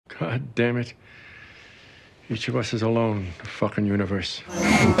God damn it. Each of us is alone in the fucking universe.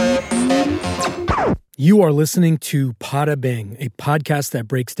 You are listening to Pada Bing, a podcast that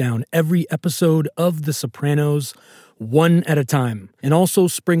breaks down every episode of The Sopranos one at a time, and also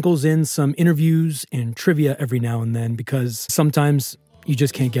sprinkles in some interviews and trivia every now and then because sometimes you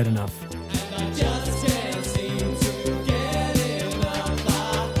just can't get enough.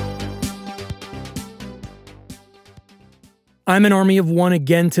 I'm an army of one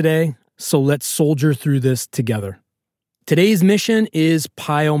again today, so let's soldier through this together. Today's mission is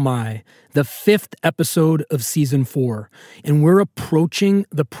Pai O Mai, the 5th episode of Season 4, and we're approaching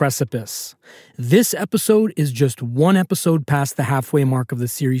the precipice. This episode is just one episode past the halfway mark of the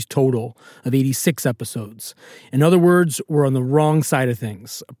series total of 86 episodes. In other words, we're on the wrong side of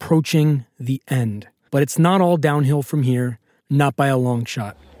things, approaching the end. But it's not all downhill from here, not by a long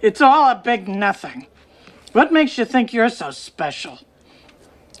shot. It's all a big nothing. What makes you think you're so special?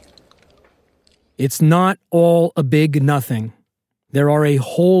 It's not all a big nothing. There are a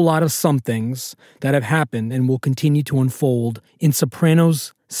whole lot of somethings that have happened and will continue to unfold in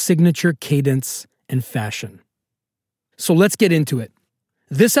Sopranos' signature cadence and fashion. So let's get into it.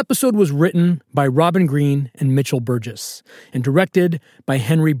 This episode was written by Robin Green and Mitchell Burgess and directed by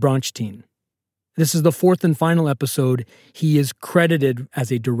Henry Bronstein. This is the 4th and final episode he is credited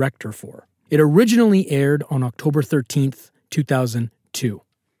as a director for. It originally aired on October 13th, 2002.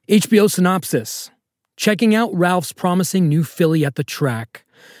 HBO synopsis. Checking out Ralph's promising new filly at the track,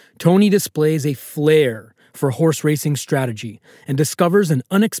 Tony displays a flair for horse racing strategy and discovers an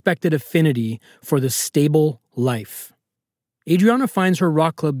unexpected affinity for the stable life. Adriana finds her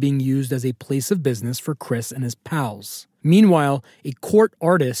rock club being used as a place of business for Chris and his pals. Meanwhile, a court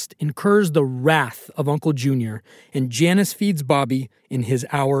artist incurs the wrath of Uncle Junior, and Janice feeds Bobby in his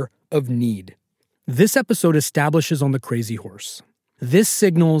hour of need. This episode establishes on the Crazy Horse. This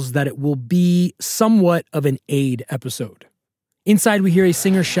signals that it will be somewhat of an Aid episode. Inside, we hear a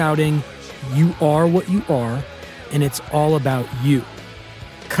singer shouting, "You are what you are, and it's all about you."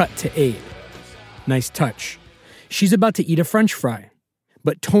 Cut to Aid. Nice touch. She's about to eat a French fry,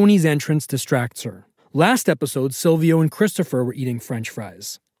 but Tony's entrance distracts her. Last episode, Silvio and Christopher were eating French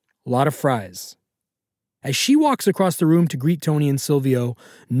fries. A lot of fries. As she walks across the room to greet Tony and Silvio,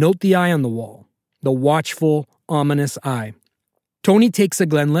 note the eye on the wall. The watchful, ominous eye. Tony takes a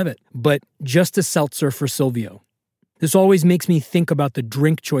Glenlivet, but just a seltzer for Silvio. This always makes me think about the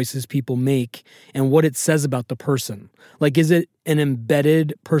drink choices people make and what it says about the person. Like, is it an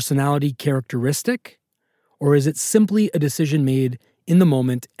embedded personality characteristic? Or is it simply a decision made in the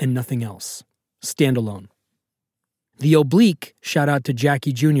moment and nothing else? Standalone. The oblique, shout out to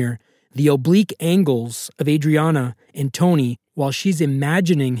Jackie Jr., the oblique angles of Adriana and Tony while she's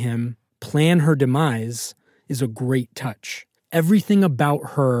imagining him plan her demise is a great touch. Everything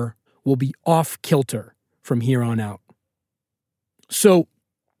about her will be off kilter from here on out. So,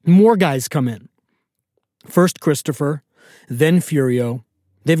 more guys come in. First Christopher, then Furio.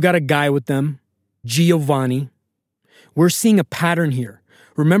 They've got a guy with them, Giovanni. We're seeing a pattern here.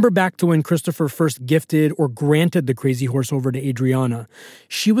 Remember back to when Christopher first gifted or granted the Crazy Horse over to Adriana.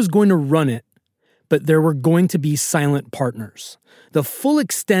 She was going to run it, but there were going to be silent partners. The full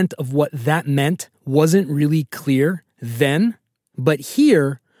extent of what that meant wasn't really clear then, but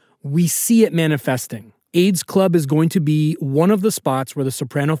here we see it manifesting. Aid's Club is going to be one of the spots where the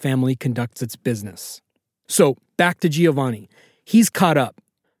Soprano family conducts its business. So back to Giovanni. He's caught up.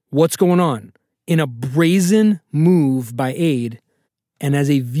 What's going on? In a brazen move by Aid, and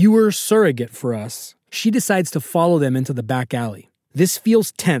as a viewer surrogate for us, she decides to follow them into the back alley. This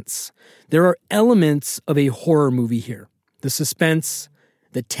feels tense. There are elements of a horror movie here. The suspense,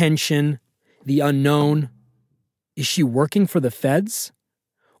 the tension, the unknown. Is she working for the feds?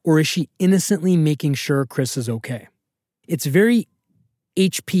 Or is she innocently making sure Chris is okay? It's very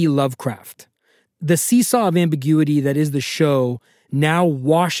H.P. Lovecraft. The seesaw of ambiguity that is the show now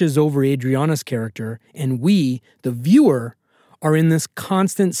washes over Adriana's character, and we, the viewer, are in this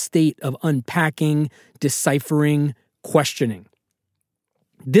constant state of unpacking, deciphering, questioning.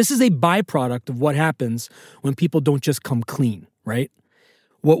 This is a byproduct of what happens when people don't just come clean, right?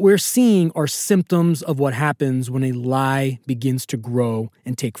 What we're seeing are symptoms of what happens when a lie begins to grow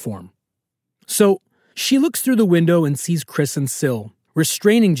and take form. So she looks through the window and sees Chris and Sil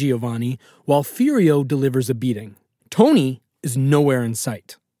restraining Giovanni while Furio delivers a beating. Tony is nowhere in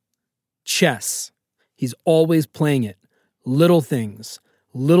sight. Chess. He's always playing it. Little things,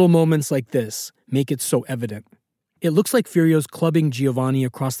 little moments like this make it so evident. It looks like Furio's clubbing Giovanni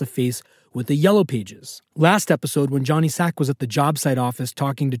across the face with the yellow pages. Last episode, when Johnny Sack was at the job site office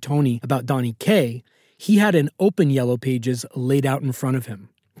talking to Tony about Donnie K, he had an open yellow pages laid out in front of him.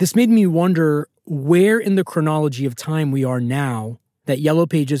 This made me wonder where in the chronology of time we are now that Yellow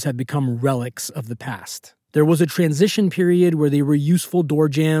Pages have become relics of the past. There was a transition period where they were useful door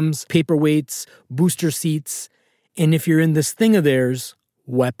jams, paperweights, booster seats, and if you're in this thing of theirs,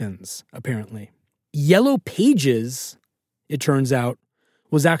 weapons, apparently. Yellow Pages, it turns out,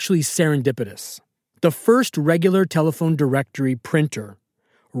 was actually serendipitous. The first regular telephone directory printer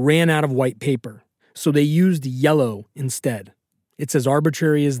ran out of white paper, so they used yellow instead. It's as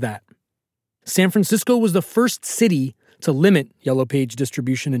arbitrary as that. San Francisco was the first city to limit Yellow Page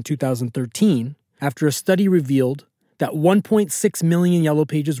distribution in 2013 after a study revealed that 1.6 million Yellow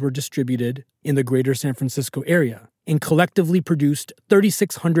Pages were distributed in the greater San Francisco area and collectively produced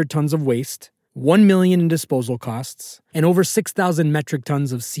 3,600 tons of waste, $1 million in disposal costs, and over 6,000 metric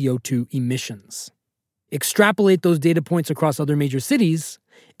tons of CO2 emissions. Extrapolate those data points across other major cities,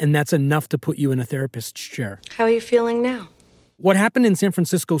 and that's enough to put you in a therapist's chair. How are you feeling now? What happened in San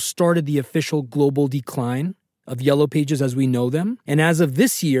Francisco started the official global decline of Yellow Pages as we know them, and as of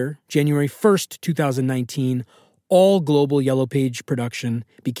this year, January 1st, 2019, all global Yellow Page production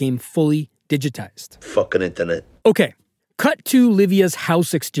became fully digitized. Fucking internet. Okay, cut to Livia's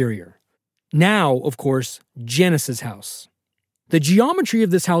house exterior. Now, of course, Janice's house. The geometry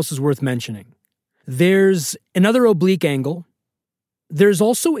of this house is worth mentioning. There's another oblique angle. There's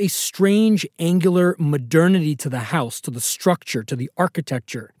also a strange angular modernity to the house, to the structure, to the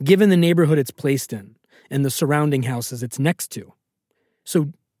architecture, given the neighborhood it's placed in and the surrounding houses it's next to.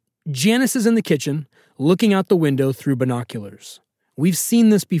 So Janice is in the kitchen, looking out the window through binoculars. We've seen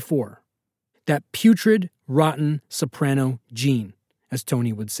this before. That putrid, rotten soprano gene, as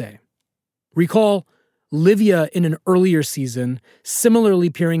Tony would say. Recall Livia in an earlier season, similarly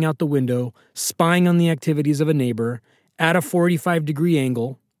peering out the window, spying on the activities of a neighbor at a 45-degree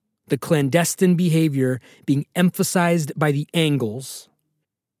angle, the clandestine behavior being emphasized by the angles.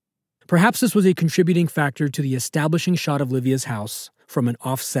 Perhaps this was a contributing factor to the establishing shot of Livia's house from an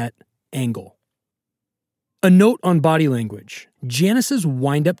offset angle. A note on body language. Janice's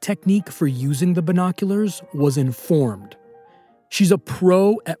wind-up technique for using the binoculars was informed. She's a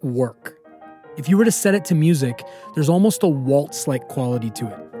pro at work. If you were to set it to music, there's almost a waltz-like quality to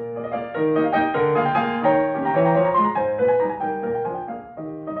it.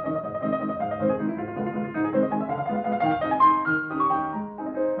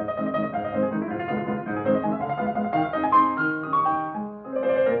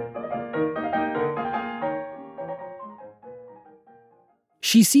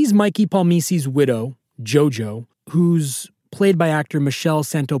 She sees Mikey Palmisi's widow, Jojo, who's played by actor Michelle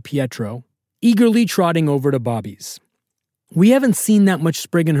Santopietro, eagerly trotting over to Bobby's. We haven't seen that much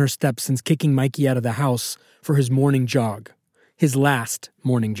spring in her step since kicking Mikey out of the house for his morning jog, his last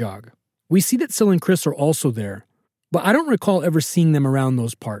morning jog. We see that Syl and Chris are also there, but I don't recall ever seeing them around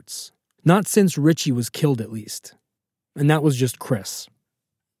those parts. Not since Richie was killed, at least. And that was just Chris.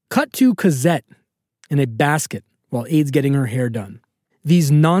 Cut to Cosette in a basket while Ade's getting her hair done.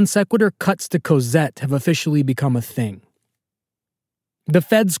 These non-sequitur cuts to Cosette have officially become a thing. The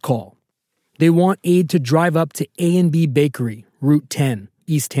feds call. They want Ade to drive up to A&B Bakery, Route 10,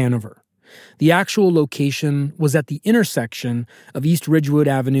 East Hanover. The actual location was at the intersection of East Ridgewood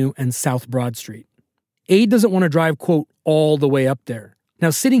Avenue and South Broad Street. Ade doesn't want to drive, quote, all the way up there.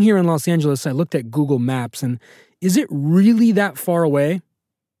 Now, sitting here in Los Angeles, I looked at Google Maps, and is it really that far away?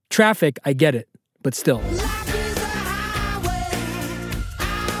 Traffic, I get it, but still.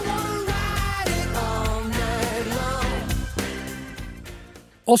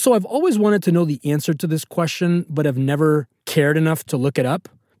 Also, I've always wanted to know the answer to this question, but have never cared enough to look it up.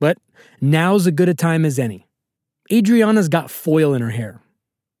 But now's as good a time as any. Adriana's got foil in her hair.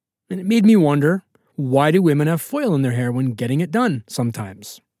 And it made me wonder, why do women have foil in their hair when getting it done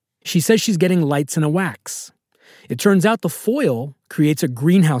sometimes? She says she's getting lights and a wax. It turns out the foil creates a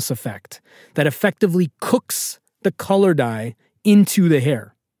greenhouse effect that effectively cooks the color dye into the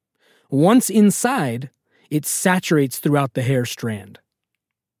hair. Once inside, it saturates throughout the hair strand.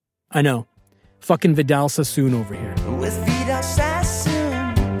 I know. Fucking Vidal Sassoon over here. With Vidal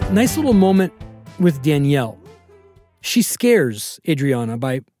Sassoon. Nice little moment with Danielle. She scares Adriana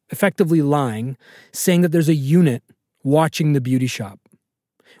by effectively lying, saying that there's a unit watching the beauty shop.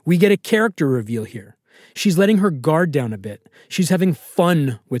 We get a character reveal here. She's letting her guard down a bit. She's having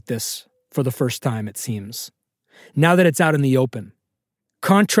fun with this for the first time, it seems. Now that it's out in the open.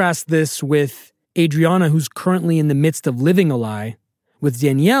 Contrast this with Adriana, who's currently in the midst of living a lie. With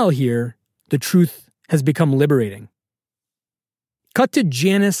Danielle here, the truth has become liberating. Cut to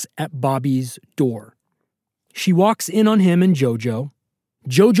Janice at Bobby's door. She walks in on him and Jojo.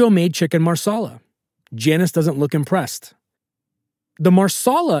 Jojo made chicken marsala. Janice doesn't look impressed. The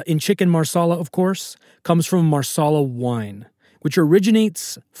marsala in chicken marsala, of course, comes from marsala wine, which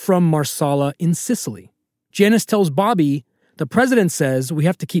originates from Marsala in Sicily. Janice tells Bobby, the president says we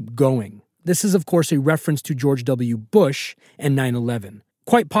have to keep going. This is, of course, a reference to George W. Bush and 9/11,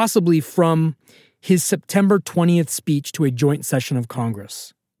 quite possibly from his September 20th speech to a joint session of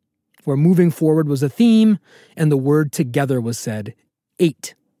Congress, where moving forward was a theme and the word together was said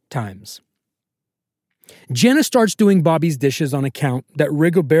 8 times. Janice starts doing Bobby's dishes on account that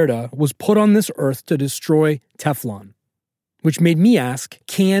Rigoberta was put on this earth to destroy Teflon, which made me ask,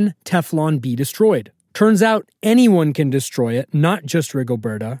 can Teflon be destroyed? Turns out anyone can destroy it, not just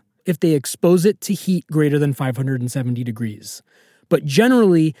Rigoberta, if they expose it to heat greater than 570 degrees. But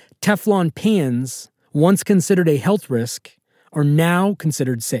generally, Teflon pans, once considered a health risk, are now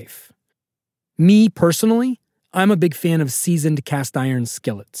considered safe. Me, personally, I'm a big fan of seasoned cast iron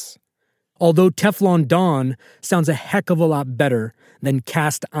skillets. Although Teflon Don sounds a heck of a lot better than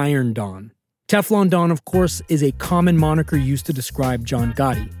cast iron Don. Teflon Don, of course, is a common moniker used to describe John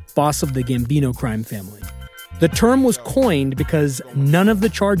Gotti, boss of the Gambino crime family. The term was coined because none of the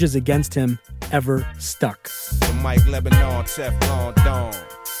charges against him ever stuck.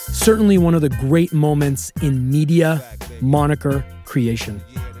 Certainly one of the great moments in media moniker creation.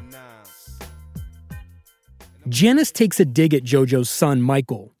 Janice takes a dig at JoJo's son,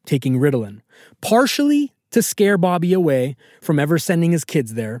 Michael, taking Ritalin, partially to scare Bobby away from ever sending his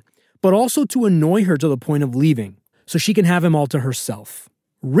kids there, but also to annoy her to the point of leaving, so she can have him all to herself.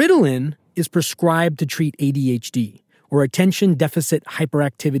 Ritalin is prescribed to treat ADHD, or attention deficit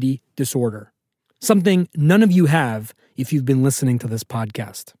hyperactivity disorder, something none of you have if you've been listening to this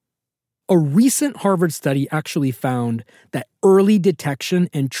podcast. A recent Harvard study actually found that early detection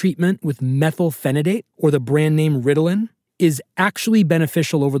and treatment with methylphenidate, or the brand name Ritalin, is actually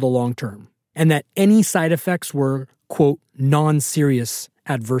beneficial over the long term, and that any side effects were, quote, non-serious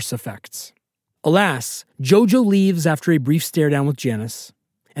adverse effects. Alas, JoJo leaves after a brief stare down with Janice,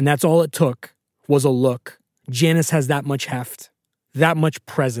 and that's all it took was a look. Janice has that much heft, that much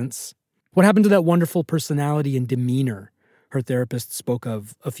presence. What happened to that wonderful personality and demeanor her therapist spoke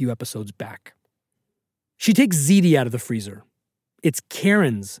of a few episodes back? She takes ziti out of the freezer. It's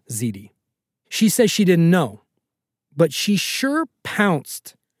Karen's ziti. She says she didn't know, but she sure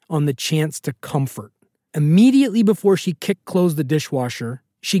pounced on the chance to comfort. Immediately before she closed the dishwasher,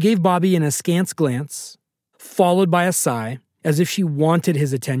 she gave Bobby an askance glance, followed by a sigh, as if she wanted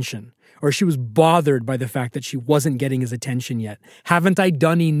his attention, or she was bothered by the fact that she wasn't getting his attention yet. Haven't I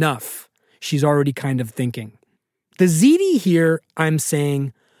done enough? She's already kind of thinking. The ziti here, I'm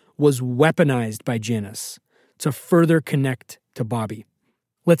saying, was weaponized by Janice to further connect to Bobby.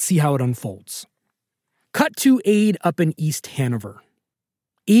 Let's see how it unfolds. Cut to Aid up in East Hanover.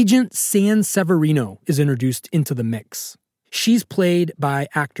 Agent San Severino is introduced into the mix. She's played by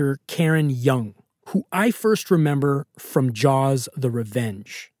actor Karen Young, who I first remember from Jaws: The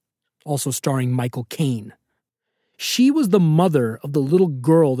Revenge, also starring Michael Caine. She was the mother of the little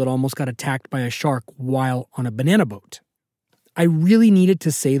girl that almost got attacked by a shark while on a banana boat. I really needed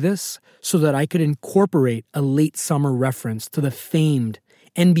to say this so that I could incorporate a late summer reference to the famed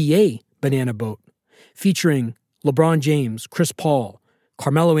NBA banana boat, featuring LeBron James, Chris Paul,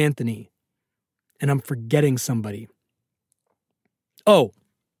 Carmelo Anthony, and I'm forgetting somebody. Oh,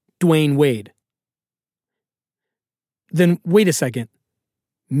 Dwayne Wade. Then wait a second.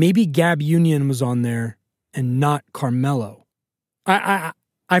 Maybe Gab Union was on there and not Carmelo.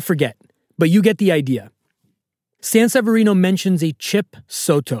 I forget, but you get the idea. San Severino mentions a Chip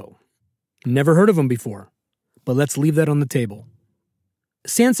Soto. Never heard of him before, but let's leave that on the table.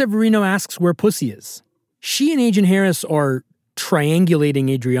 San Severino asks where Pussy is. She and Agent Harris are triangulating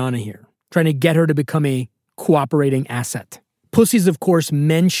Adriana here, trying to get her to become a cooperating asset. Pussy's, of course,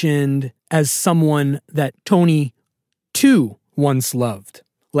 mentioned as someone that Tony, too, once loved,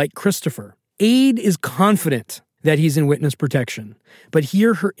 like Christopher. Aid is confident that he's in witness protection, but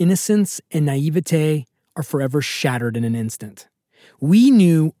here her innocence and naivete are forever shattered in an instant. We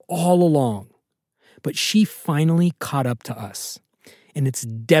knew all along, but she finally caught up to us, and it's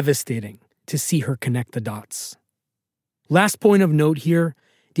devastating to see her connect the dots. Last point of note here,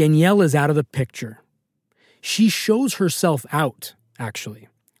 Danielle is out of the picture. She shows herself out, actually,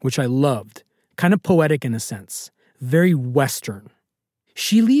 which I loved. Kind of poetic in a sense, very Western.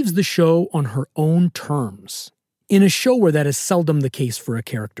 She leaves the show on her own terms, in a show where that is seldom the case for a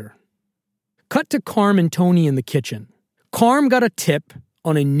character. Cut to Carm and Tony in the kitchen. Carm got a tip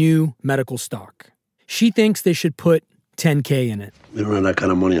on a new medical stock. She thinks they should put $10K in it. We don't have that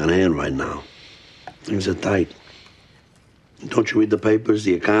kind of money on hand right now. Things are tight. Don't you read the papers,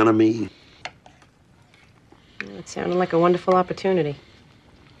 the economy? It sounded like a wonderful opportunity.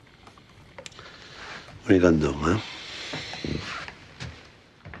 What are you gonna do, huh?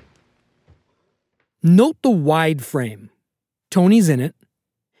 Note the wide frame. Tony's in it,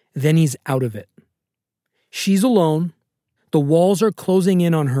 then he's out of it. She's alone. The walls are closing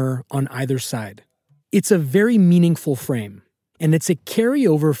in on her on either side. It's a very meaningful frame, and it's a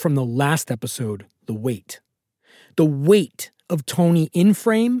carryover from the last episode, The Wait. The weight of Tony in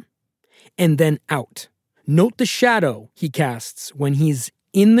frame and then out. Note the shadow he casts when he's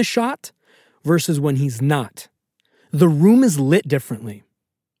in the shot versus when he's not. The room is lit differently.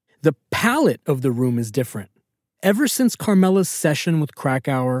 The palette of the room is different. Ever since Carmela's session with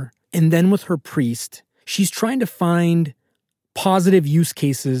Krakauer and then with her priest, she's trying to find positive use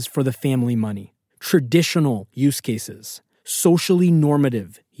cases for the family money, traditional use cases, socially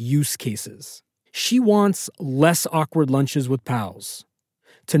normative use cases. She wants less awkward lunches with pals,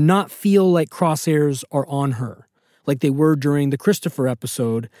 to not feel like crosshairs are on her, like they were during the Christopher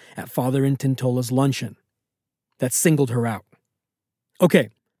episode at Father Intintola's luncheon. That singled her out. Okay,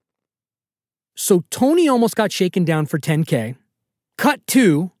 so Tony almost got shaken down for $10K. Cut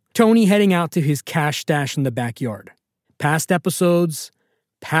to Tony heading out to his cash stash in the backyard. Past episodes,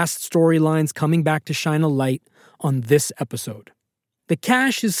 past storylines coming back to shine a light on this episode. The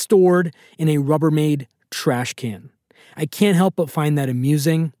cash is stored in a Rubbermaid trash can. I can't help but find that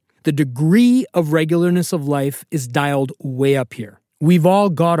amusing. The degree of regularness of life is dialed way up here. We've all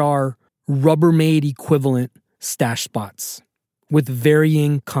got our Rubbermaid equivalent stash spots with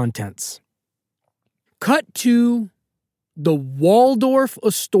varying contents. Cut to the Waldorf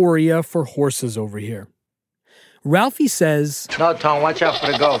Astoria for horses over here. Ralphie says, No, Tom, watch out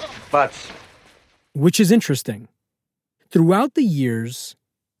for the goat. Butts. Which is interesting. Throughout the years,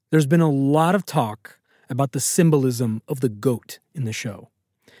 there's been a lot of talk about the symbolism of the goat in the show.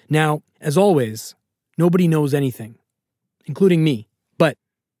 Now, as always, nobody knows anything, including me, but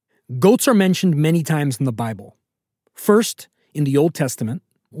goats are mentioned many times in the Bible. First, in the Old Testament,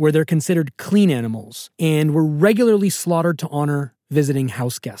 where they're considered clean animals and were regularly slaughtered to honor visiting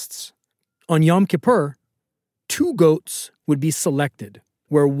house guests. On Yom Kippur, 2 goats would be selected,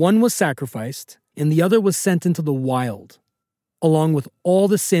 where one was sacrificed and the other was sent into the wild, along with all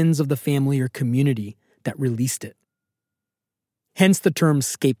the sins of the family or community that released it. Hence the term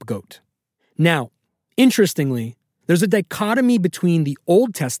scapegoat. Now, interestingly, there's a dichotomy between the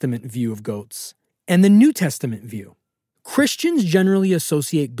Old Testament view of goats and the New Testament view. Christians generally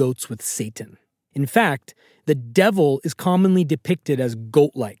associate goats with Satan. In fact, the devil is commonly depicted as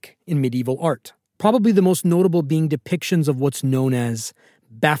goat-like in medieval art, probably the most notable being depictions of what's known as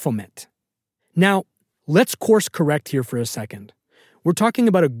Baphomet. Now, let's course correct here for a second. We're talking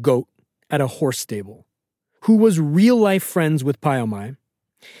about a goat at a horse stable who was real-life friends with Pyomai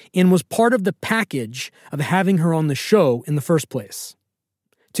and was part of the package of having her on the show in the first place,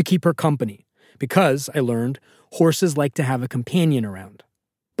 to keep her company, because, I learned, horses like to have a companion around.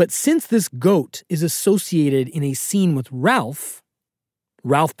 But since this goat is associated in a scene with Ralph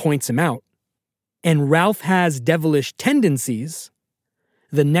points him out, and Ralph has devilish tendencies,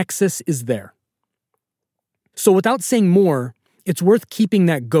 the nexus is there. So without saying more, it's worth keeping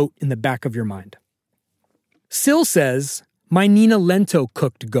that goat in the back of your mind. Syl says, my Nina Lento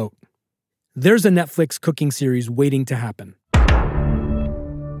cooked goat. There's a Netflix cooking series waiting to happen.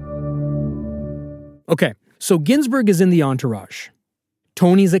 Okay, so Ginsberg is in the entourage.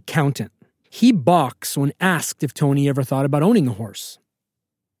 Tony's accountant. He balks when asked if Tony ever thought about owning a horse.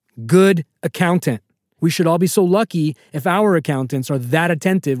 Good accountant. We should all be so lucky if our accountants are that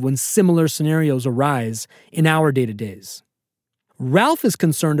attentive when similar scenarios arise in our day-to-days. Ralph is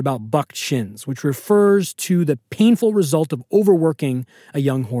concerned about bucked shins, which refers to the painful result of overworking a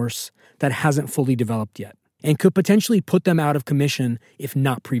young horse that hasn't fully developed yet and could potentially put them out of commission if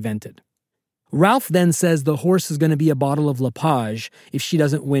not prevented. Ralph then says the horse is going to be a bottle of Lepage if she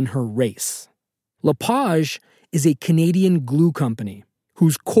doesn't win her race. Lepage is a Canadian glue company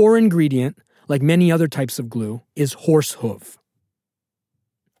whose core ingredient, like many other types of glue, is horse hoof.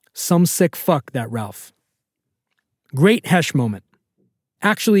 Some sick fuck, that Ralph. Great Hesh moment.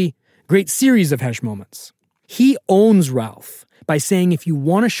 Actually, great series of Hesh moments. He owns Ralph by saying if you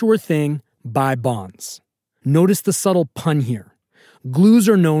want a sure thing, buy bonds. Notice the subtle pun here. Glues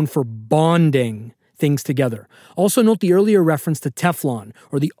are known for bonding things together. Also note the earlier reference to Teflon,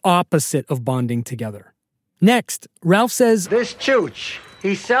 or the opposite of bonding together. Next, Ralph says, This Chooch,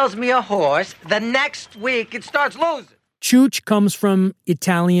 he sells me a horse. The next week, it starts losing. Chooch comes from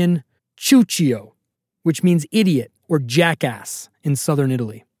Italian ciuccio, which means idiot or jackass in southern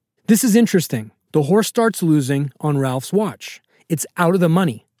Italy. This is interesting. The horse starts losing on Ralph's watch. It's out of the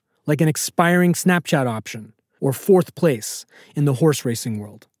money, like an expiring Snapchat option. or 4th place in the horse racing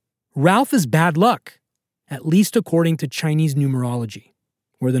world. Ralph is bad luck, at least according to Chinese numerology,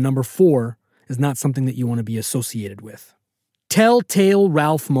 where the number 4 is not something that you want to be associated with. Telltale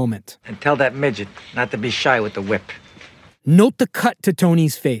Ralph moment. And tell that midget not to be shy with the whip. Note the cut to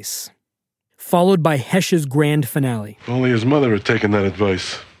Tony's face, followed by Hesh's grand finale. If only his mother had taken that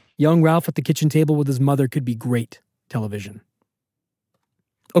advice. Young Ralph at the kitchen table with his mother could be great television.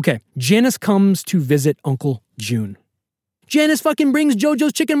 Okay, Janice comes to visit Uncle June. Janice fucking brings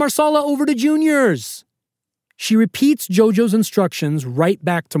JoJo's chicken marsala over to Junior's. She repeats JoJo's instructions right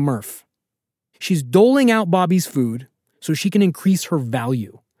back to Murph. She's doling out Bobby's food so she can increase her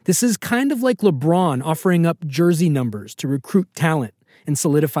value. This is kind of like LeBron offering up jersey numbers to recruit talent and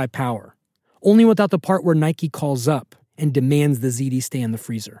solidify power, only without the part where Nike calls up and demands the ZD stay in the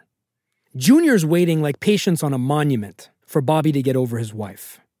freezer. Junior's waiting like patience on a monument for Bobby to get over his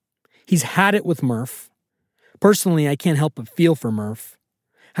wife. He's had it with Murph. Personally, I can't help but feel for Murph.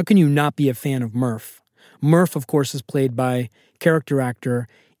 How can you not be a fan of Murph? Murph, of course, is played by character actor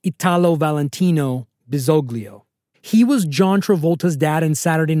Italo Valentino Bisoglio. He was John Travolta's dad in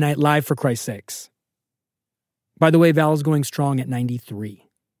Saturday Night Live, for Christ's sakes. By the way, Val is going strong at 93.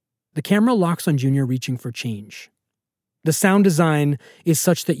 The camera locks on Junior reaching for change. The sound design is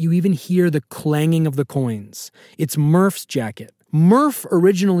such that you even hear the clanging of the coins. It's Murph's jacket. Murph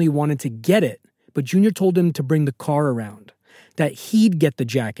originally wanted to get it, but Junior told him to bring the car around, that he'd get the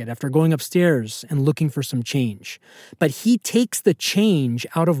jacket after going upstairs and looking for some change. But he takes the change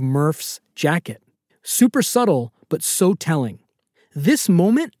out of Murph's jacket. Super subtle, but so telling. This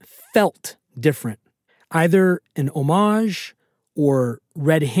moment felt different. Either an homage or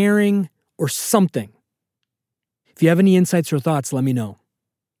red herring or something. If you have any insights or thoughts, let me know.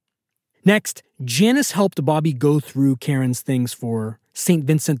 Next, Janice helped Bobby go through Karen's things for St.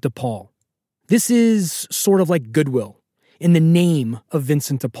 Vincent de Paul. This is sort of like Goodwill, in the name of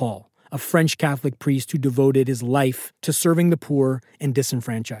Vincent de Paul, a French Catholic priest who devoted his life to serving the poor and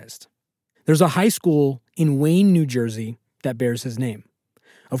disenfranchised. There's a high school in Wayne, New Jersey that bears his name.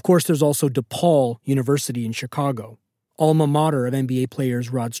 Of course, there's also DePaul University in Chicago, alma mater of NBA players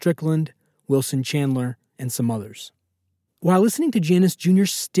Rod Strickland, Wilson Chandler, and some others. While listening to Janice,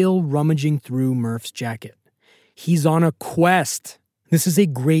 Junior's still rummaging through Murph's jacket. He's on a quest. This is a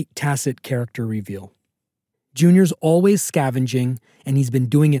great tacit character reveal. Junior's always scavenging, and he's been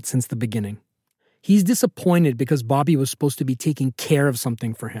doing it since the beginning. He's disappointed because Bobby was supposed to be taking care of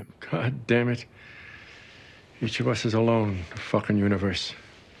something for him. God damn it. Each of us is alone in the fucking universe.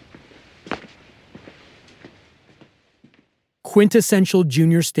 Quintessential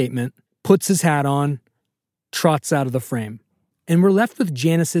Junior statement, puts his hat on, trots out of the frame. And we're left with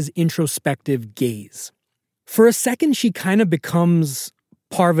Janice's introspective gaze. For a second, she kind of becomes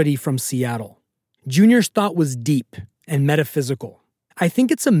Parvati from Seattle. Junior's thought was deep and metaphysical. I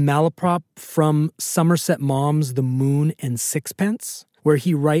think it's a malaprop from Somerset Maugham's The Moon and Sixpence, where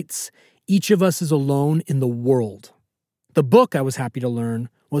he writes, "Each of us is alone in the world." The book, I was happy to learn,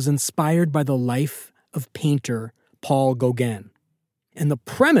 was inspired by the life of painter Paul Gauguin. And the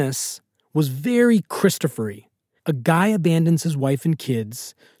premise was very Christopher-y. A guy abandons his wife and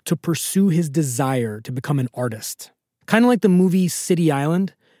kids to pursue his desire to become an artist. Kind of like the movie City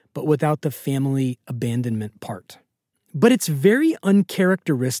Island, but without the family abandonment part. But it's very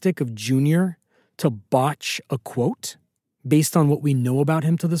uncharacteristic of Junior to botch a quote based on what we know about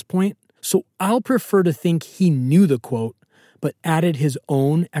him to this point. So I'll prefer to think he knew the quote, but added his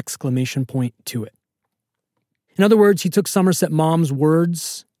own exclamation point to it. In other words, he took Somerset Maugham's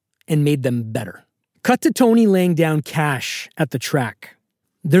words and made them better. Cut to Tony laying down cash at the track.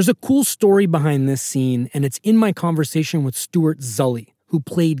 There's a cool story behind this scene, and it's in my conversation with Stuart Zully, who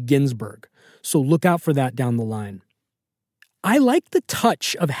played Ginsberg, so look out for that down the line. I like the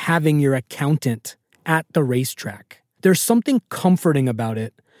touch of having your accountant at the racetrack. There's something comforting about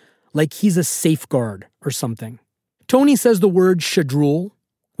it, like he's a safeguard or something. Tony says the word shadrul,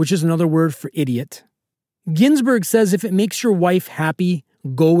 which is another word for idiot. Ginsberg says if it makes your wife happy,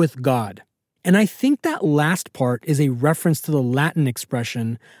 go with God. And I think that last part is a reference to the Latin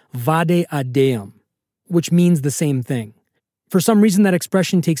expression vade ad Deum, which means the same thing. For some reason, that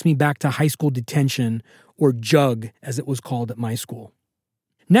expression takes me back to high school detention, or jug, as it was called at my school.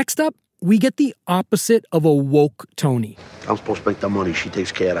 Next up, we get the opposite of a woke Tony. I'm supposed to make the money. She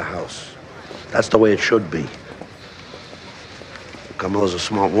takes care of the house. That's the way it should be. Camilla's a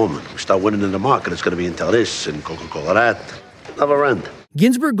smart woman. We start winning in the market, it's going to be until this and Coca-Cola that. Never end.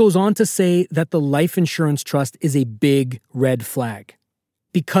 Ginsberg goes on to say that the life insurance trust is a big red flag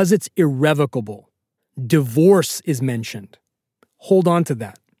because it's irrevocable. Divorce is mentioned. Hold on to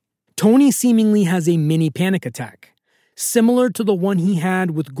that. Tony seemingly has a mini panic attack, similar to the one he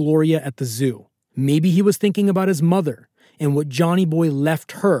had with Gloria at the zoo. Maybe he was thinking about his mother and what Johnny Boy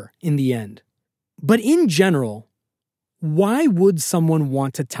left her in the end. But in general, why would someone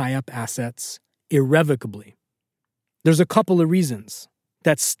want to tie up assets irrevocably? There's a couple of reasons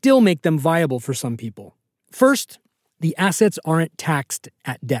that still make them viable for some people. First, the assets aren't taxed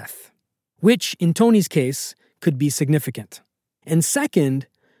at death, which in Tony's case could be significant. And second,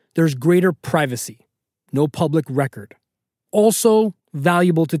 there's greater privacy, no public record. Also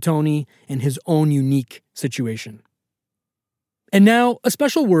valuable to Tony and his own unique situation. And now, a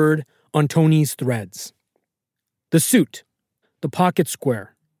special word on Tony's threads. The suit, the pocket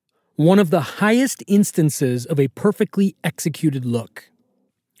square, one of the highest instances of a perfectly executed look.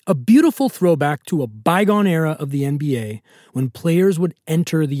 A beautiful throwback to a bygone era of the NBA when players would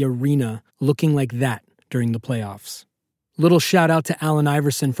enter the arena looking like that during the playoffs. Little shout out to Allen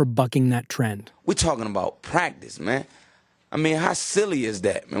Iverson for bucking that trend. We're talking about practice, man. I mean, how silly is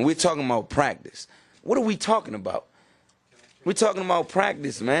that, man? We're talking about practice. What are we talking about? We're talking about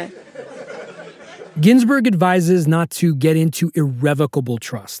practice, man. Ginsburg advises not to get into irrevocable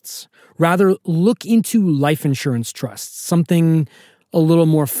trusts. Rather, look into life insurance trusts, something a little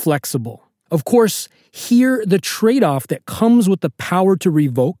more flexible. Of course, here the trade-off that comes with the power to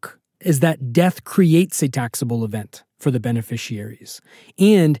revoke is that death creates a taxable event for the beneficiaries.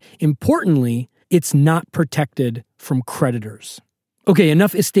 And importantly, it's not protected from creditors. Okay,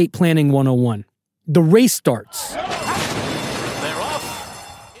 enough estate planning 101. The race starts.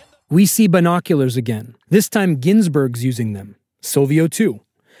 We see binoculars again. This time Ginsburg's using them. Silvio too.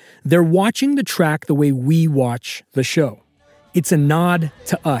 They're watching the track the way we watch the show. It's a nod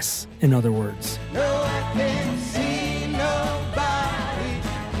to us, in other words.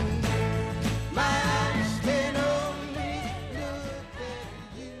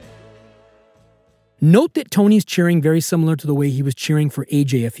 Note that Tony's cheering very similar to the way he was cheering for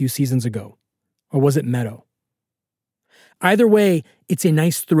AJ a few seasons ago. Or was it Meadow? Either way, it's a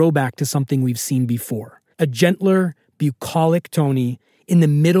nice throwback to something we've seen before. A gentler, bucolic Tony in the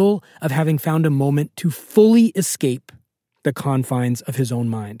middle of having found a moment to fully escape the confines of his own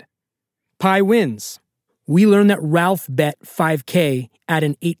mind. Pi wins. We learn that Ralph bet $5K at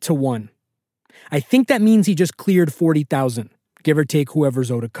an 8-1. I think that means he just cleared $40,000, give or take whoever's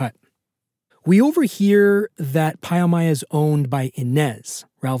owed a cut. We overhear that Pi Amaya is owned by Inez,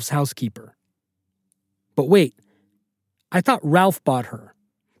 Ralph's housekeeper. But wait, I thought Ralph bought her.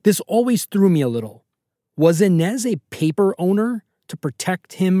 This always threw me a little. Was Inez a paper owner to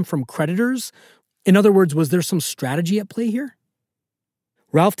protect him from creditors? In other words, was there some strategy at play here?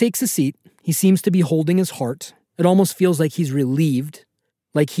 Ralph takes a seat. He seems to be holding his heart. It almost feels like he's relieved,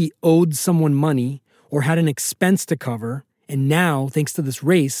 like he owed someone money or had an expense to cover, and now, thanks to this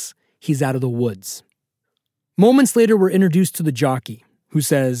race, he's out of the woods. Moments later, we're introduced to the jockey, who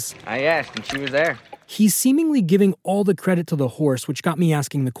says, I asked and she was there. He's seemingly giving all the credit to the horse, which got me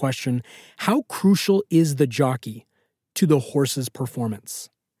asking the question, how crucial is the jockey to the horse's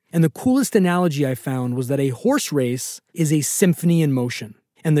performance? And the coolest analogy I found was that a horse race is a symphony in motion,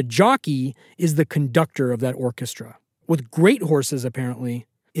 and the jockey is the conductor of that orchestra. With great horses, apparently,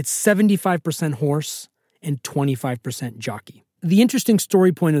 it's 75% horse and 25% jockey. The interesting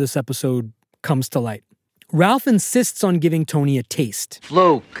story point of this episode comes to light. Ralph insists on giving Tony a taste.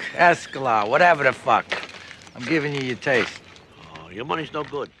 Fluke, Escalade, whatever the fuck. I'm giving you your taste. Oh, your money's no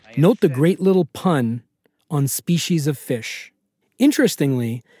good. Note the great little pun on species of fish.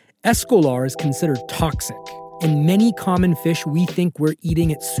 Interestingly, Escolar is considered toxic, and many common fish we think we're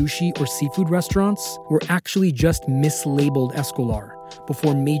eating at sushi or seafood restaurants were actually just mislabeled Escolar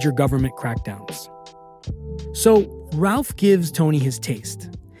before major government crackdowns. So Ralph gives Tony his taste,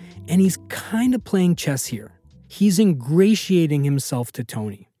 and he's kind of playing chess here. He's ingratiating himself to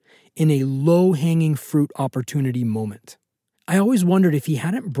Tony in a low-hanging fruit opportunity moment. I always wondered if he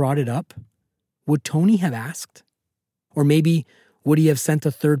hadn't brought it up, would Tony have asked? Or maybe would he have sent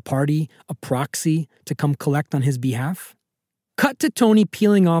a third party, a proxy, to come collect on his behalf? Cut to Tony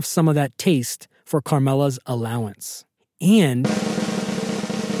peeling off some of that taste for Carmela's allowance. And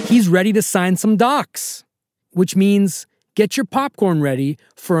he's ready to sign some docs, which means get your popcorn ready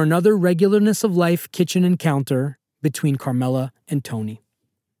for another regularness of life kitchen encounter between Carmela and Tony.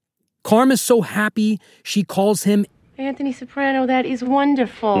 Carm is so happy she calls him Anthony Soprano, that is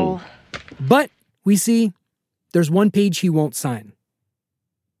wonderful. But we see there's one page he won't sign.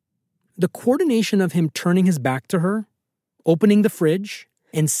 The coordination of him turning his back to her, opening the fridge,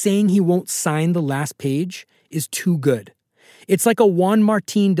 and saying he won't sign the last page is too good. It's like a Juan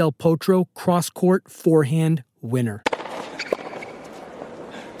Martín del Potro cross-court forehand winner.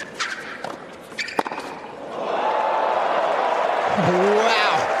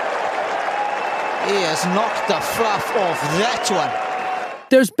 He has knocked the fluff off that one.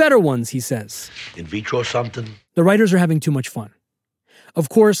 There's better ones, he says. In vitro something? The writers are having too much fun. Of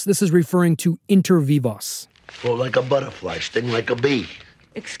course, this is referring to inter vivos. Float like a butterfly, sting like a bee.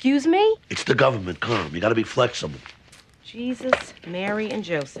 Excuse me? It's the government, calm. You gotta be flexible. Jesus, Mary, and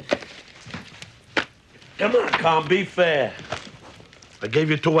Joseph. Come on, calm, be fair. I gave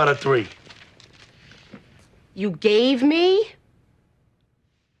you 2 out of 3. You gave me?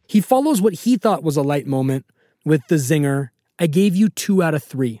 He follows what he thought was a light moment with the zinger, I gave you 2 out of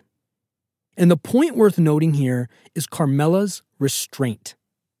 3. And the point worth noting here is Carmela's restraint.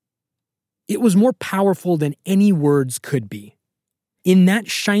 It was more powerful than any words could be. In that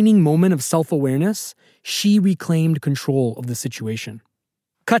shining moment of self-awareness, she reclaimed control of the situation.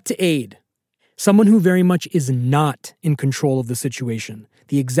 Cut to Aid, someone who very much is not in control of the situation,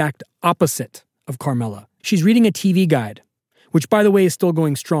 the exact opposite of Carmela. She's reading a TV guide, which, by the way, is still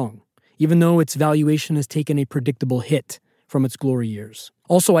going strong, even though its valuation has taken a predictable hit from its glory years.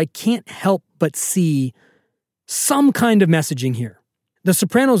 Also, I can't help but see some kind of messaging here. The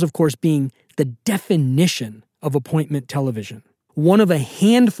Sopranos, of course, being the definition of appointment television. One of a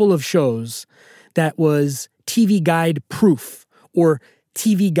handful of shows that was TV Guide proof or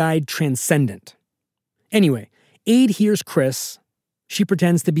TV Guide transcendent. Anyway, Aid hears Chris. She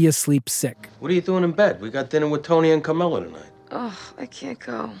pretends to be asleep sick. What are you doing in bed? We got dinner with Tony and Carmela tonight. Oh, I can't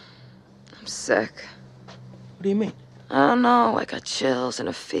go. I'm sick. What do you mean? I don't know. I got chills and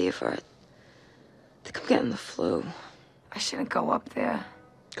a fever. I think I'm getting the flu. I shouldn't go up there.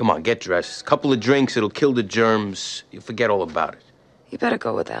 Come on, get dressed. Couple of drinks, it'll kill the germs. You'll forget all about it. You better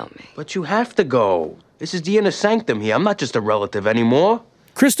go without me. But you have to go. This is the inner sanctum here. I'm not just a relative anymore.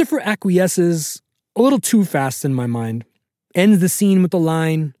 Christopher acquiesces a little too fast in my mind. Ends the scene with the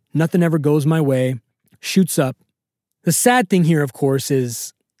line, nothing ever goes my way, shoots up. The sad thing here, of course,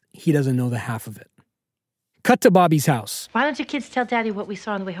 is he doesn't know the half of it. Cut to Bobby's house. Why don't you kids tell Daddy what we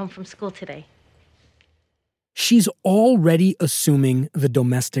saw on the way home from school today? She's already assuming the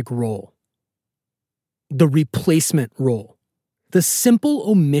domestic role. The replacement role. The simple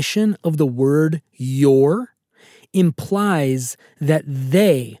omission of the word your implies that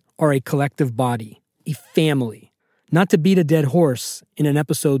they are a collective body, a family. Not to beat a dead horse in an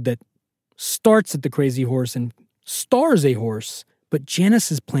episode that starts at the Crazy Horse and stars a horse, but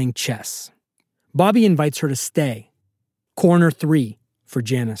Janice is playing chess. Bobby invites her to stay. Corner 3 for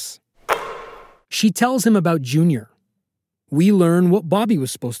Janice. She tells him about Junior. We learn what Bobby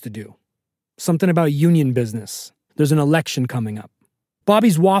was supposed to do. Something about union business. There's an election coming up.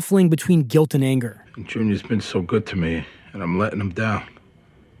 Bobby's waffling between guilt and anger. Junior's been so good to me, and I'm letting him down.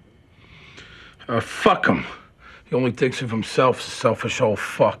 Fuck him. He only thinks of himself, selfish old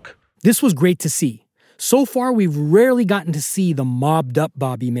fuck. This was great to see. So far, we've rarely gotten to see the mobbed-up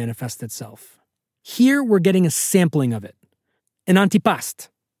Bobby manifest itself. Here, we're getting a sampling of it. An antipasto.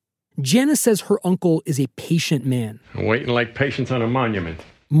 Janice says her uncle is a patient man. Waiting like patience on a monument.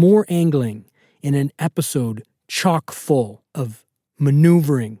 More angling in an episode chock full of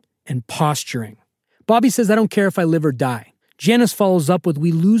maneuvering and posturing. Bobby says, I don't care if I live or die. Janice follows up with,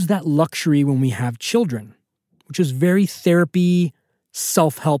 we lose that luxury when we have children, which is very therapy,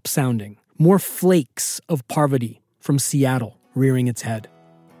 self-help sounding. More flakes of Parvati from Seattle rearing its head.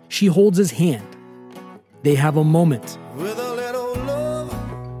 She holds his hand. They have a moment. With a little love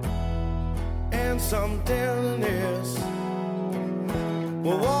and some tenderness,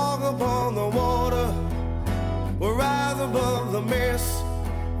 we'll walk upon the water, we'll rise above the mist,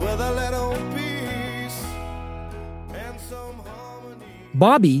 with a little peace and some harmony.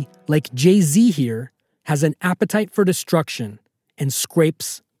 Bobby, like Jay-Z here, has an appetite for destruction and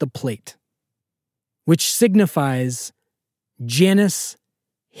scrapes the plate, which signifies Janice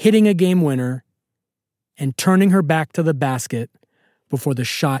hitting a game winner and turning her back to the basket before the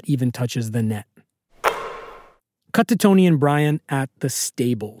shot even touches the net. Cut to Tony and Brian at the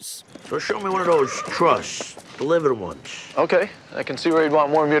stables. So show me one of those trusts, the liver ones. Okay, I can see where you'd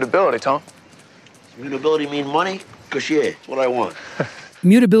want more mutability, Tom. Mutability mean money? Because yeah, it's what I want.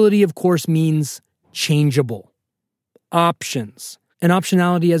 Mutability, of course, means changeable. Options. And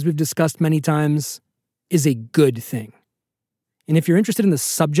optionality, as we've discussed many times, is a good thing. And if you're interested in the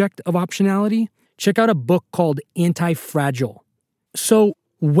subject of optionality, check out a book called Anti-Fragile. So,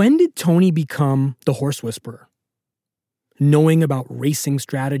 when did Tony become the horse whisperer? Knowing about racing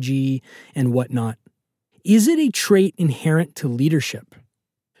strategy and whatnot. Is it a trait inherent to leadership?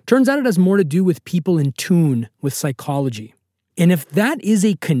 Turns out it has more to do with people in tune with psychology. And if that is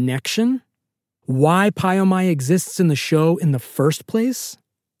a connection, why Pyomai exists in the show in the first place,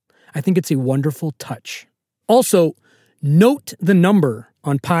 I think it's a wonderful touch. Also, note the number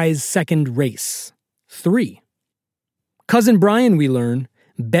on Pie's second race, 3. Cousin Brian, we learn,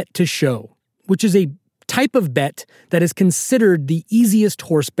 bet to show, which is a type of bet that is considered the easiest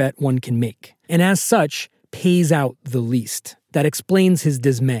horse bet one can make, and as such, pays out the least. That explains his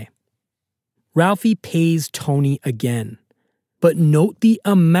dismay. Ralphie pays Tony again, but note the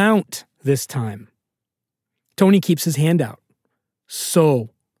amount this time. Tony keeps his hand out.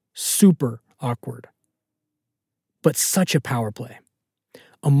 So super awkward. But such a power play.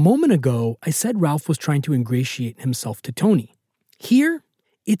 A moment ago, I said Ralph was trying to ingratiate himself to Tony. Here,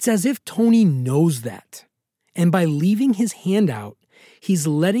 it's as if Tony knows that. And by leaving his hand out, he's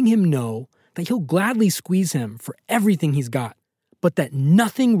letting him know that he'll gladly squeeze him for everything he's got, but that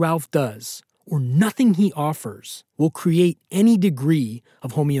nothing Ralph does or nothing he offers will create any degree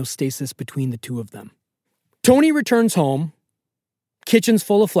of homeostasis between the two of them. Tony returns home, kitchen's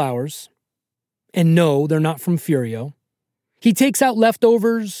full of flowers, and no, they're not from Furio. He takes out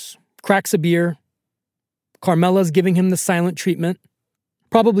leftovers, cracks a beer. Carmela's giving him the silent treatment,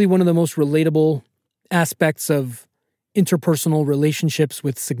 probably one of the most relatable aspects of interpersonal relationships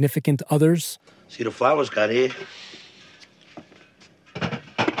with significant others. See the flowers got here?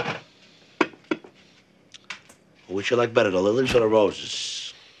 Which you like better, the lilies or the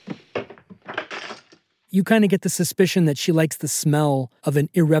roses? You kind of get the suspicion that she likes the smell of an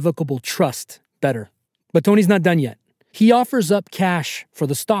irrevocable trust better. But Tony's not done yet. He offers up cash for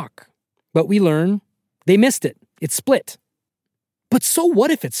the stock. But we learn they missed it. It's split. But so what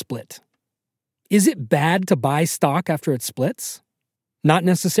if it's split? Is it bad to buy stock after it splits? Not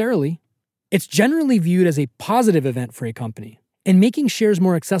necessarily. It's generally viewed as a positive event for a company. And making shares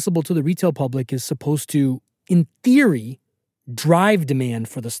more accessible to the retail public is supposed to, in theory, drive demand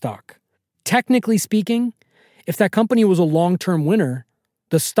for the stock. Technically speaking, if that company was a long-term winner,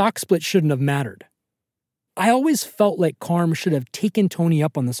 the stock split shouldn't have mattered. I always felt like Carm should have taken Tony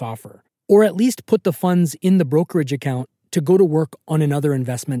up on this offer, or at least put the funds in the brokerage account to go to work on another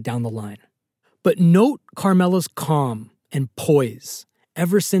investment down the line. But note Carmela's calm and poise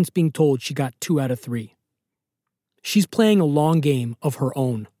ever since being told she got 2 out of 3. She's playing a long game of her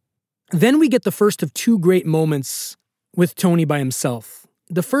own. Then we get the first of 2 great moments with Tony by himself.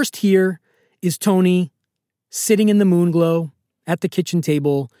 The first here is Tony sitting in the moonglow at the kitchen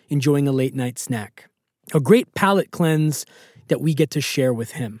table enjoying a late night snack. A great palate cleanse that we get to share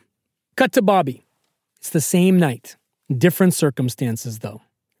with him. Cut to Bobby. It's the same night. Different circumstances, though.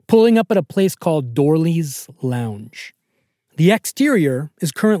 Pulling up at a place called Dorley's Lounge. The exterior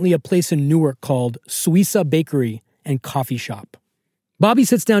is currently a place in Newark called Suiza Bakery and Coffee Shop. Bobby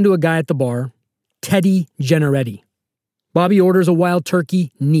sits down to a guy at the bar, Teddy Gennaretti. Bobby orders a wild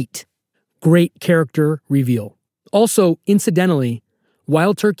turkey, neat. Great character reveal. Also, incidentally,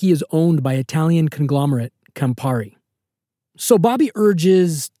 Wild Turkey is owned by Italian conglomerate Campari. So Bobby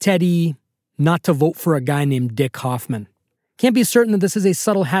urges Teddy not to vote for a guy named Dick Hoffman. Can't be certain that this is a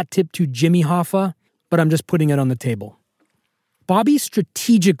subtle hat tip to Jimmy Hoffa, but I'm just putting it on the table. Bobby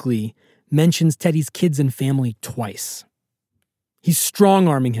strategically mentions Teddy's kids and family twice. He's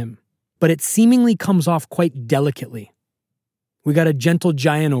strong-arming him, but it seemingly comes off quite delicately. We got a gentle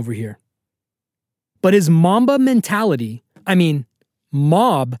giant over here. But his mob mentality,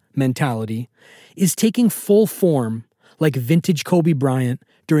 is taking full form like vintage Kobe Bryant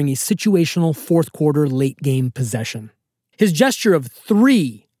during a situational fourth quarter late game possession. His gesture of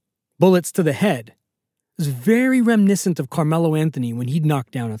 3 bullets to the head is very reminiscent of Carmelo Anthony when he'd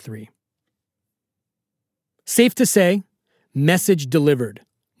knocked down a 3. Safe to say, message delivered,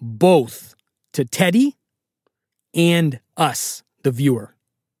 both to Teddy and us, the viewer.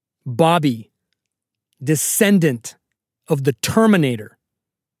 Bobby, descendant of the Terminator,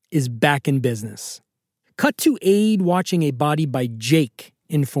 is back in business. Cut to Aid watching a Body by Jake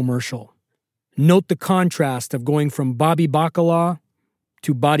infomercial. Note the contrast of going from Bobby Bacala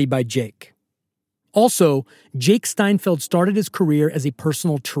to Body by Jake. Also, Jake Steinfeld started his career as a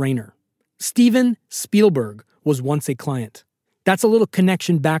personal trainer. Steven Spielberg was once a client. That's a little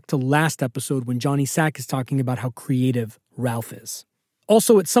connection back to last episode when Johnny Sack is talking about how creative Ralph is.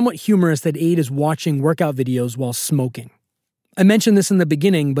 Also, it's somewhat humorous that Aid is watching workout videos while smoking. I mentioned this in the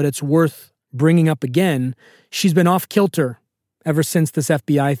beginning, but it's worth bringing up again. She's been off kilter ever since this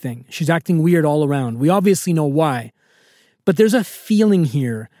FBI thing. She's acting weird all around. We obviously know why. But there's a feeling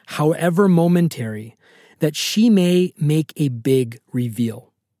here, however momentary, that she may make a big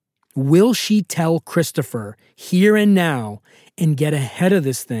reveal. Will she tell Christopher here and now and get ahead of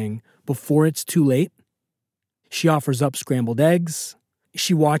this thing before it's too late? She offers up scrambled eggs.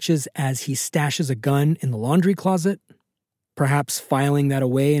 She watches as he stashes a gun in the laundry closet, perhaps filing that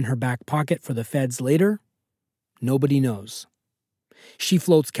away in her back pocket for the feds later. Nobody knows. She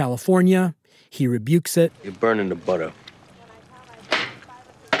floats California. He rebukes it. You're burning the butter.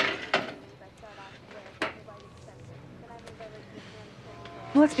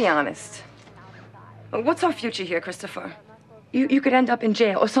 Let's be honest. What's our future here, Christopher? You could end up in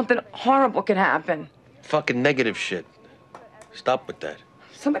jail or something horrible could happen. Fucking negative shit. Stop with that.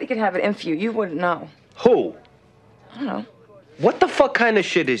 Somebody could have it in for you. You wouldn't know. Who? I don't know. What the fuck kind of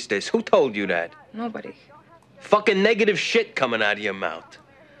shit is this? Who told you that? Nobody. Fucking negative shit coming out of your mouth.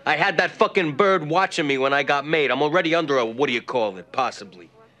 I had that fucking bird watching me when I got made. I'm already under a, what do you call it, possibly.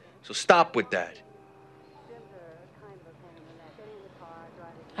 So stop with that.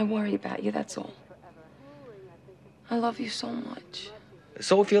 I worry about you, that's all. I love you so much.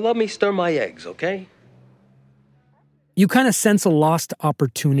 So if you love me, stir my eggs, okay? You kind of sense a lost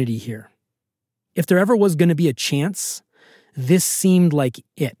opportunity here. If there ever was going to be a chance, this seemed like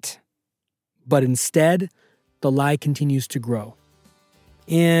it. But instead, the lie continues to grow.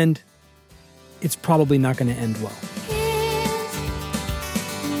 And it's probably not going to end well.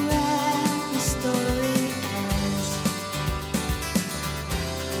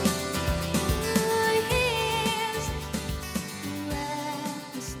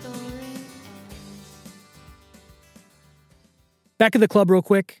 Back at the club real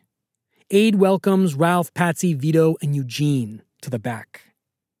quick. Aide welcomes Ralph, Patsy, Vito, and Eugene to the back.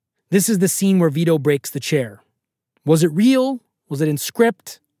 This is the scene where Vito breaks the chair. Was it real? Was it in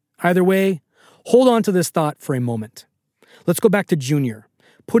script? Either way, hold on to this thought for a moment. Let's go back to Junior,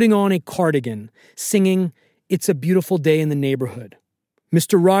 putting on a cardigan, singing "It's a Beautiful Day in the Neighborhood."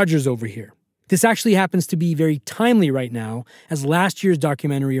 Mr. Rogers over here. This actually happens to be very timely right now, as last year's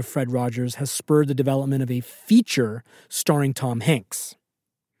documentary of Fred Rogers has spurred the development of a feature starring Tom Hanks.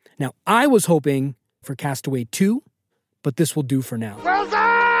 Now, I was hoping for Castaway 2, but this will do for now. Wilson!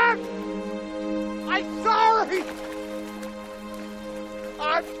 I'm sorry!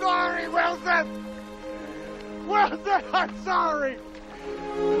 I'm sorry, Wilson! Wilson, I'm sorry!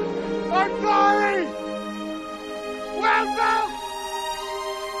 I'm sorry! Wilson!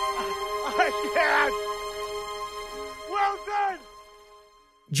 I can't! Wilson!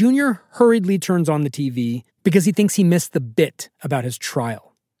 Junior hurriedly turns on the TV because he thinks he missed the bit about his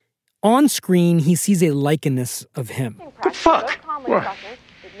trial. On screen, he sees a likeness of him. The fuck?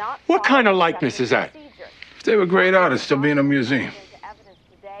 What kind of likeness is that? If they were great artists, they'll be in a museum.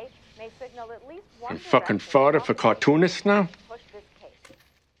 I'm fucking fodder for cartoonists now?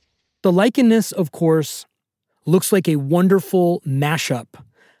 The likeness, of course, looks like a wonderful mashup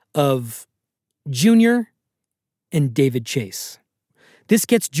of Junior and David Chase. This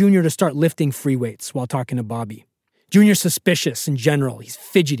gets Junior to start lifting free weights while talking to Bobby. Junior's suspicious in general. He's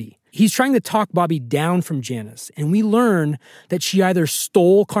fidgety. He's trying to talk Bobby down from Janice, and we learn that she either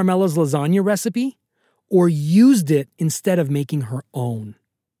stole Carmela's lasagna recipe or used it instead of making her own.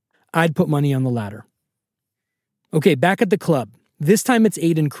 I'd put money on the latter. Okay, back at the club. This time it's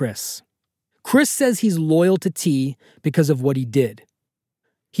Aide and Chris. Chris says he's loyal to T because of what he did.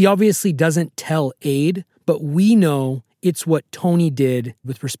 He obviously doesn't tell Aide, but we know it's what Tony did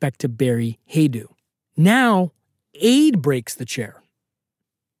with respect to Barry Haydu. Now, Aide breaks the chair.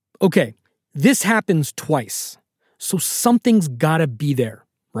 Okay, this happens twice, so something's gotta be there,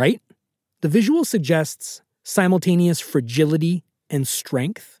 right? The visual suggests simultaneous fragility and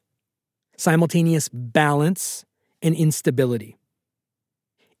strength, simultaneous balance and instability.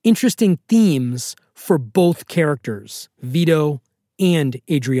 Interesting themes for both characters, Vito and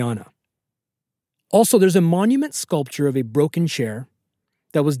Adriana. Also, there's a monument sculpture of a broken chair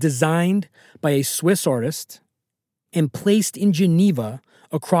that was designed by a Swiss artist and placed in Geneva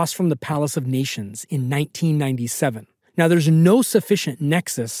across from the Palace of Nations in 1997. Now, there's no sufficient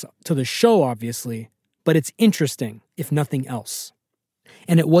nexus to the show, obviously, but it's interesting, if nothing else.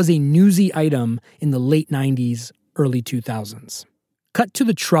 And it was a newsy item in the late 90s, early 2000s. Cut to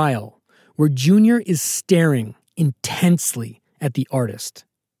the trial, where Junior is staring intensely at the artist.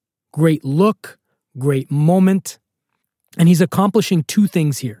 Great look, great moment, and he's accomplishing two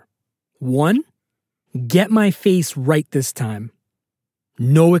things here. One, get my face right this time.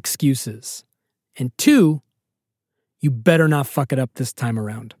 No excuses. And two, you better not fuck it up this time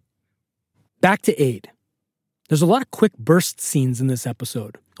around. Back to Aide. There's a lot of quick burst scenes in this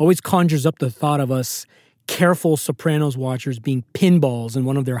episode. Always conjures up the thought of us careful Sopranos watchers being pinballs in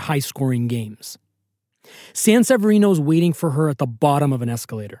one of their high-scoring games. San Severino's waiting for her at the bottom of an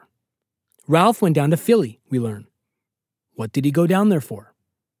escalator. Ralph went down to Philly, we learn. What did he go down there for?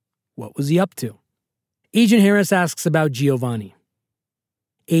 What was he up to? Agent Harris asks about Giovanni.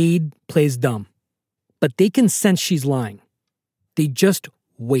 Aide plays dumb, but they can sense she's lying. They just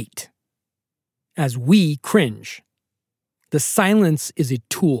wait. As we cringe. The silence is a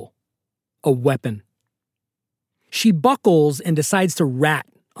tool, a weapon. She buckles and decides to rat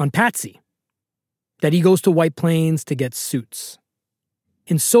on Patsy, that he goes to White Plains to get suits.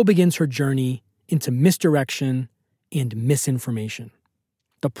 And so begins her journey into misdirection and misinformation.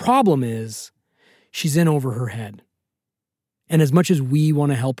 The problem is, she's in over her head. And as much as we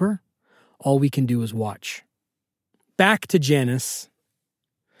want to help her, all we can do is watch. Back to Janice,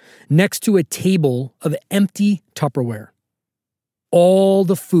 next to a table of empty Tupperware. All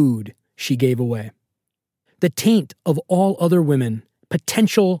the food she gave away. The taint of all other women,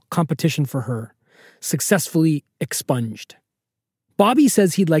 potential competition for her, successfully expunged. Bobby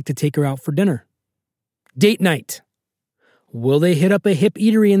says he'd like to take her out for dinner. Date night. Will they hit up a hip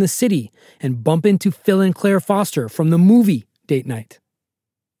eatery in the city and bump into Phil and Claire Foster from the movie Date Night?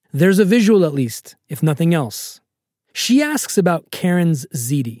 There's a visual at least, if nothing else. She asks about Karen's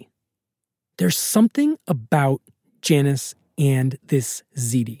ziti. There's something about Janice and this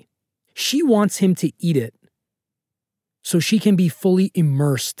ziti. She wants him to eat it so she can be fully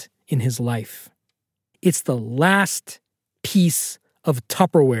immersed in his life. It's the last piece of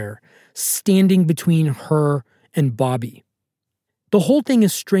Tupperware standing between her and Bobby. The whole thing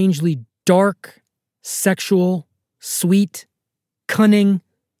is strangely dark, sexual, sweet, cunning,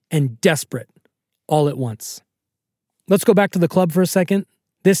 and desperate all at once. Let's go back to the club for a second.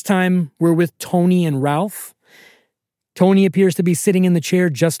 This time we're with Tony and Ralph. Tony appears to be sitting in the chair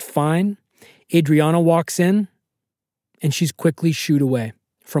just fine. Adriana walks in, and she's quickly shooed away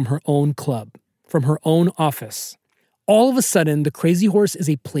from her own club, from her own office. All of a sudden, the Crazy Horse is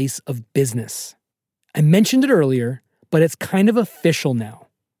a place of business. I mentioned it earlier, but it's kind of official now.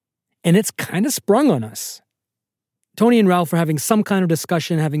 And it's kind of sprung on us. Tony and Ralph are having some kind of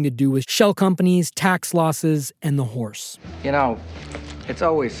discussion having to do with shell companies, tax losses, and the horse. You know, it's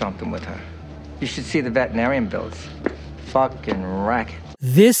always something with her. You should see the veterinarian bills. Fucking racket.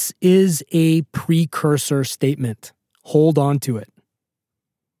 This is a precursor statement. Hold on to it.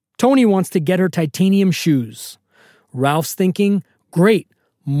 Tony wants to get her titanium shoes. Ralph's thinking, great,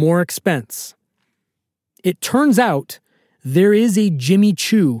 more expense. It turns out there is a Jimmy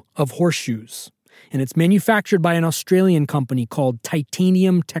Choo of horseshoes, and it's manufactured by an Australian company called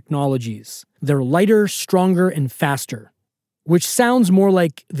Titanium Technologies. They're lighter, stronger, and faster, which sounds more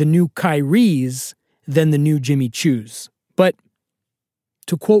like the new Kyrie's than the new Jimmy Choo's. But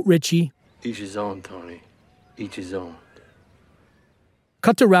to quote Richie, each his own, Tony. Each his own.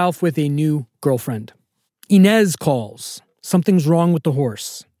 Cut to Ralph with a new girlfriend. Inez calls. Something's wrong with the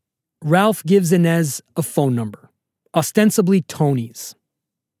horse. Ralph gives Inez a phone number, ostensibly Tony's.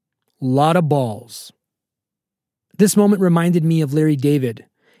 Lot of balls. This moment reminded me of Larry David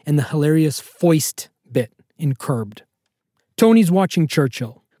and the hilarious foist bit in Curbed. Tony's watching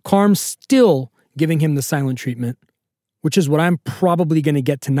Churchill. Carm's still giving him the silent treatment, which is what I'm probably going to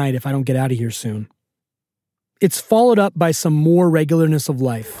get tonight if I don't get out of here soon. It's followed up by some more regularness of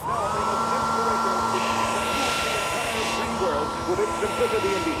life.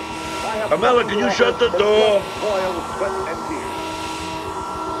 Carmela, can you shut the door?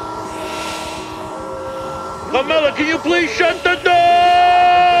 Carmela, can you please shut the door?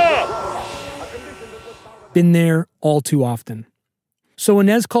 Been there all too often. So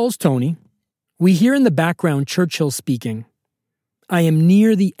Inez calls Tony. We hear in the background Churchill speaking. I am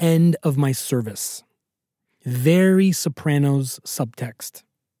near the end of my service. Very Sopranos subtext.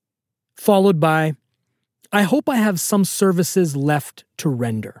 Followed by, I hope I have some services left to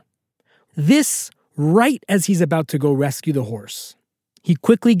render. This right as he's about to go rescue the horse. He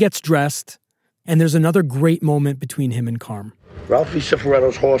quickly gets dressed, and there's another great moment between him and Carm. Ralphie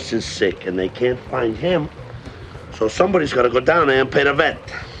Cifaretto's horse is sick, and they can't find him. So somebody's got to go down there and pay the vet.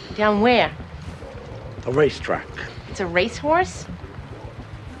 Down where? A racetrack. It's a racehorse?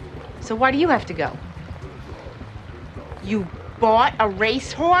 So why do you have to go? You bought a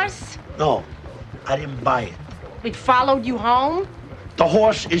racehorse? No, I didn't buy it. It followed you home? The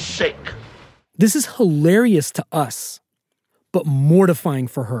horse is sick. This is hilarious to us, but mortifying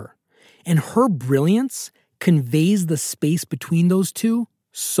for her. And her brilliance conveys the space between those two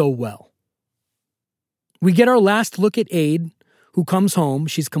so well. We get our last look at Aide, who comes home.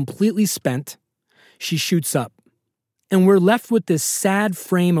 She's completely spent. She shoots up. And we're left with this sad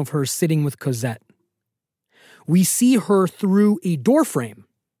frame of her sitting with Cosette. We see her through a door frame.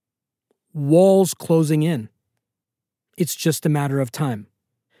 Walls closing in. It's just a matter of time.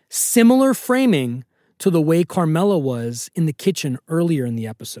 Similar framing to the way Carmela was in the kitchen earlier in the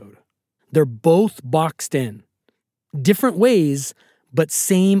episode. They're both boxed in. Different ways, but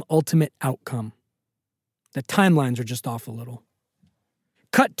same ultimate outcome. The timelines are just off a little.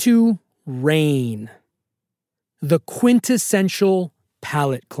 Cut to rain. the quintessential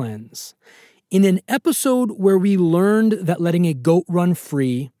palate cleanse. In an episode where we learned that letting a goat run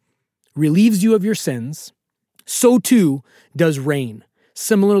free relieves you of your sins, so too does Rain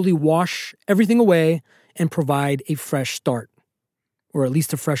similarly wash everything away and provide a fresh start, or at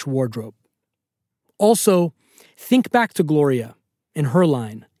least a fresh wardrobe. Also, think back to Gloria and her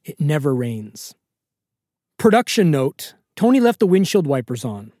line, "It never rains." Production note, Tony left the windshield wipers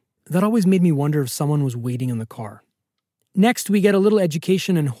on. That always made me wonder if someone was waiting in the car. Next, we get a little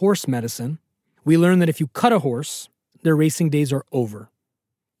education in horse medicine. We learn that if you cut a horse, their racing days are over.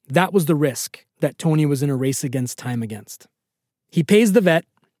 That was the risk that Tony was in a race against time against. He pays the vet.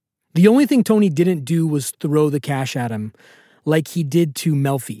 The only thing Tony didn't do was throw the cash at him like he did to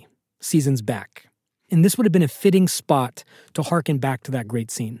Melfi seasons back. And this would have been a fitting spot to harken back to that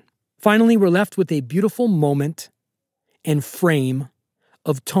great scene. Finally, we're left with a beautiful moment and frame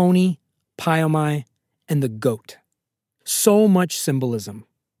of Tony, Pyomai, and the goat. So much symbolism.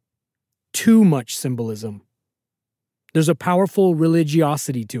 Too much symbolism. There's a powerful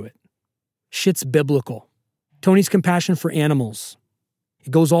religiosity to it. Shit's biblical. Tony's compassion for animals.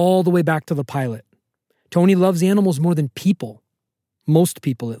 It goes all the way back to the pilot. Tony loves animals more than people. Most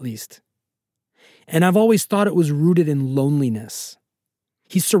people, at least. And I've always thought it was rooted in loneliness.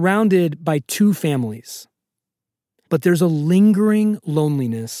 He's surrounded by two families. But there's a lingering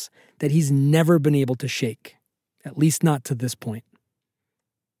loneliness that he's never been able to shake. At least not to this point.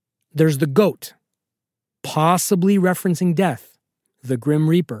 There's the goat, possibly referencing death, the Grim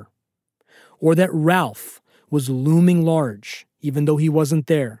Reaper. Or that Ralph was looming large, even though he wasn't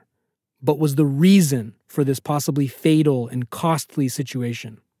there, but was the reason for this possibly fatal and costly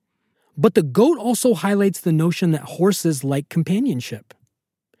situation. But the goat also highlights the notion that horses like companionship.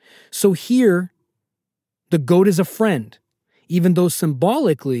 So here, the goat is a friend, even though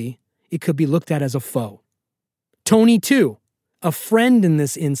symbolically it could be looked at as a foe. Tony, too, a friend in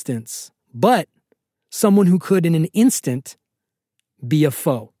this instance, but someone who could in an instant be a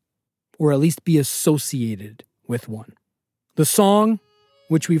foe, or at least be associated with one. The song,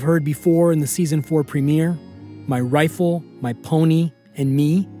 which we've heard before in the season 4 premiere, My Rifle, My Pony, and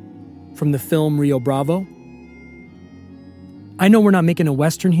Me, from the film Rio Bravo. I know we're not making a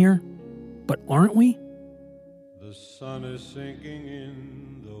Western here, but aren't we? The sun is sinking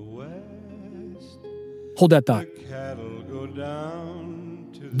in the west. Hold that thought. The cattle go down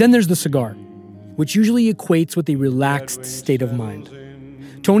to Then there's the cigar, which usually equates with a relaxed state of mind.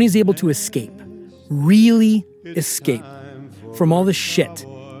 Tony's able to escape, really escape, from all the shit,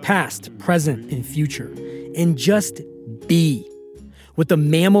 past, present, and future, and just be with the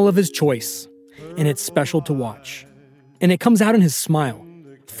mammal of his choice, and it's special to watch. And it comes out in his smile,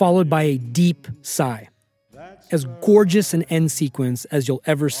 followed by a deep sigh. As gorgeous an end sequence as you'll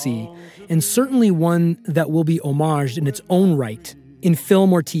ever see, and certainly one that will be homaged in its own right, in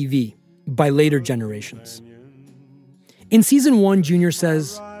film or TV, by later generations. In season 1, Junior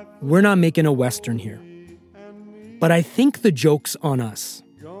says, "We're not making a Western here." But I think the joke's on us.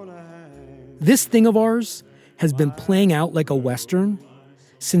 This thing of ours has been playing out like a Western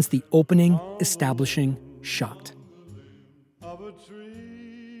since the opening establishing shot.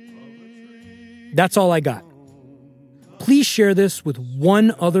 That's all I got. Please share this with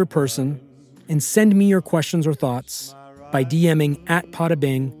one other person and send me your questions or thoughts by DMing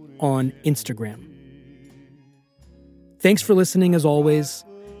 @Potabing on Instagram. Thanks for listening as always.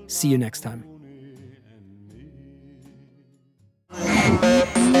 See you next time.